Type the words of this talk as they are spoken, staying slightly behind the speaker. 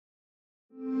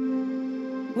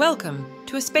Welcome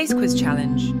to a space quiz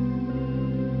challenge.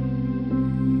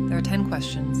 There are 10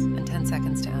 questions and 10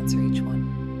 seconds to answer each one.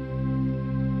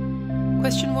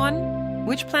 Question 1.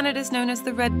 Which planet is known as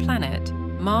the Red Planet?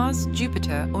 Mars,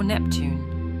 Jupiter, or Neptune?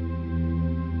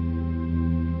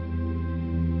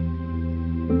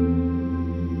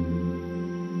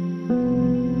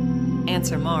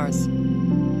 Answer Mars.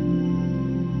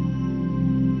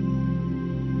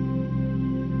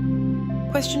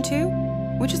 Question 2.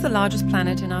 Which is the largest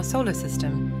planet in our solar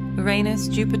system? Uranus,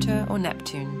 Jupiter, or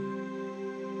Neptune?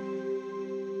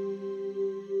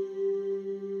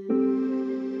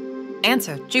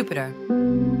 Answer Jupiter.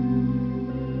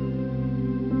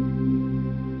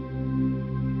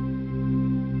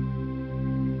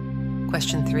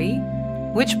 Question 3.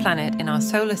 Which planet in our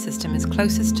solar system is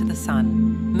closest to the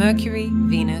Sun? Mercury,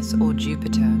 Venus, or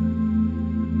Jupiter?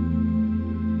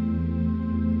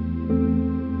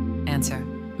 Answer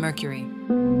Mercury.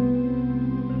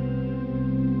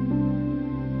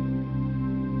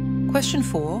 Question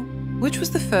 4. Which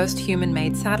was the first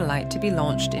human-made satellite to be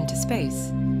launched into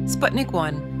space? Sputnik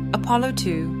 1, Apollo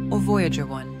 2, or Voyager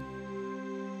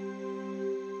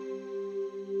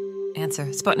 1? Answer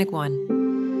Sputnik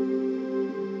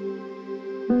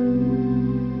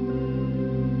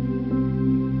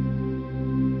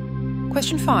 1.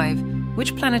 Question 5.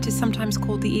 Which planet is sometimes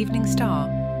called the evening star?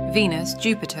 Venus,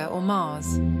 Jupiter, or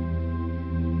Mars?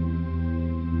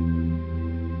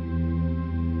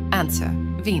 Answer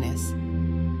Venus.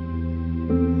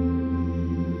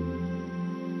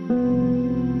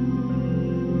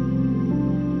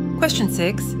 Question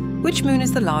 6. Which moon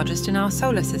is the largest in our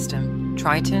solar system?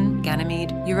 Triton,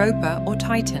 Ganymede, Europa, or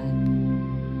Titan?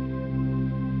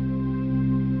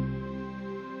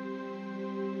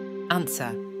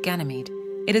 Answer Ganymede.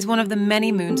 It is one of the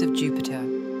many moons of Jupiter.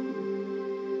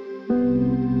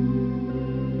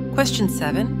 Question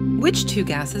 7. Which two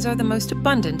gases are the most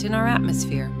abundant in our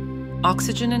atmosphere?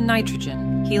 Oxygen and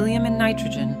nitrogen, helium and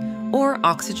nitrogen, or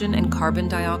oxygen and carbon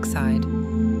dioxide?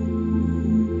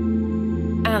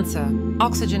 Answer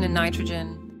oxygen and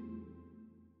nitrogen.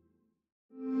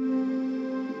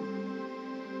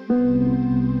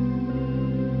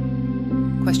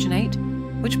 Question 8.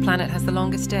 Which planet has the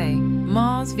longest day?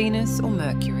 Mars, Venus, or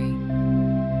Mercury?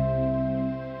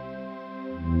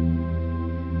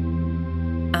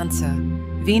 Answer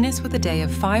Venus, with a day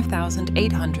of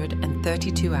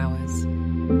 5,832 hours.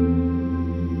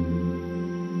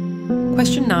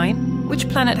 Question 9. Which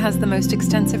planet has the most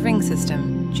extensive ring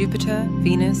system? Jupiter,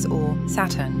 Venus, or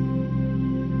Saturn?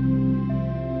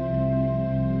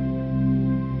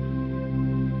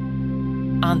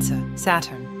 Answer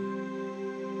Saturn.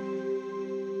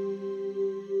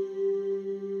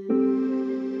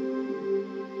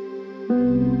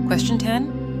 Question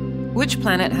 10. Which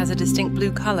planet has a distinct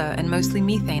blue color and mostly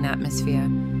methane atmosphere?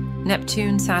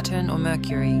 Neptune, Saturn, or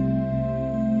Mercury?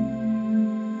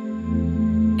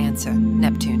 Answer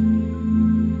Neptune.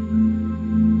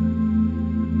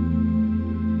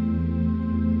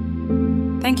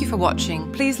 Thank you for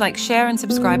watching. Please like, share, and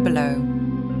subscribe below.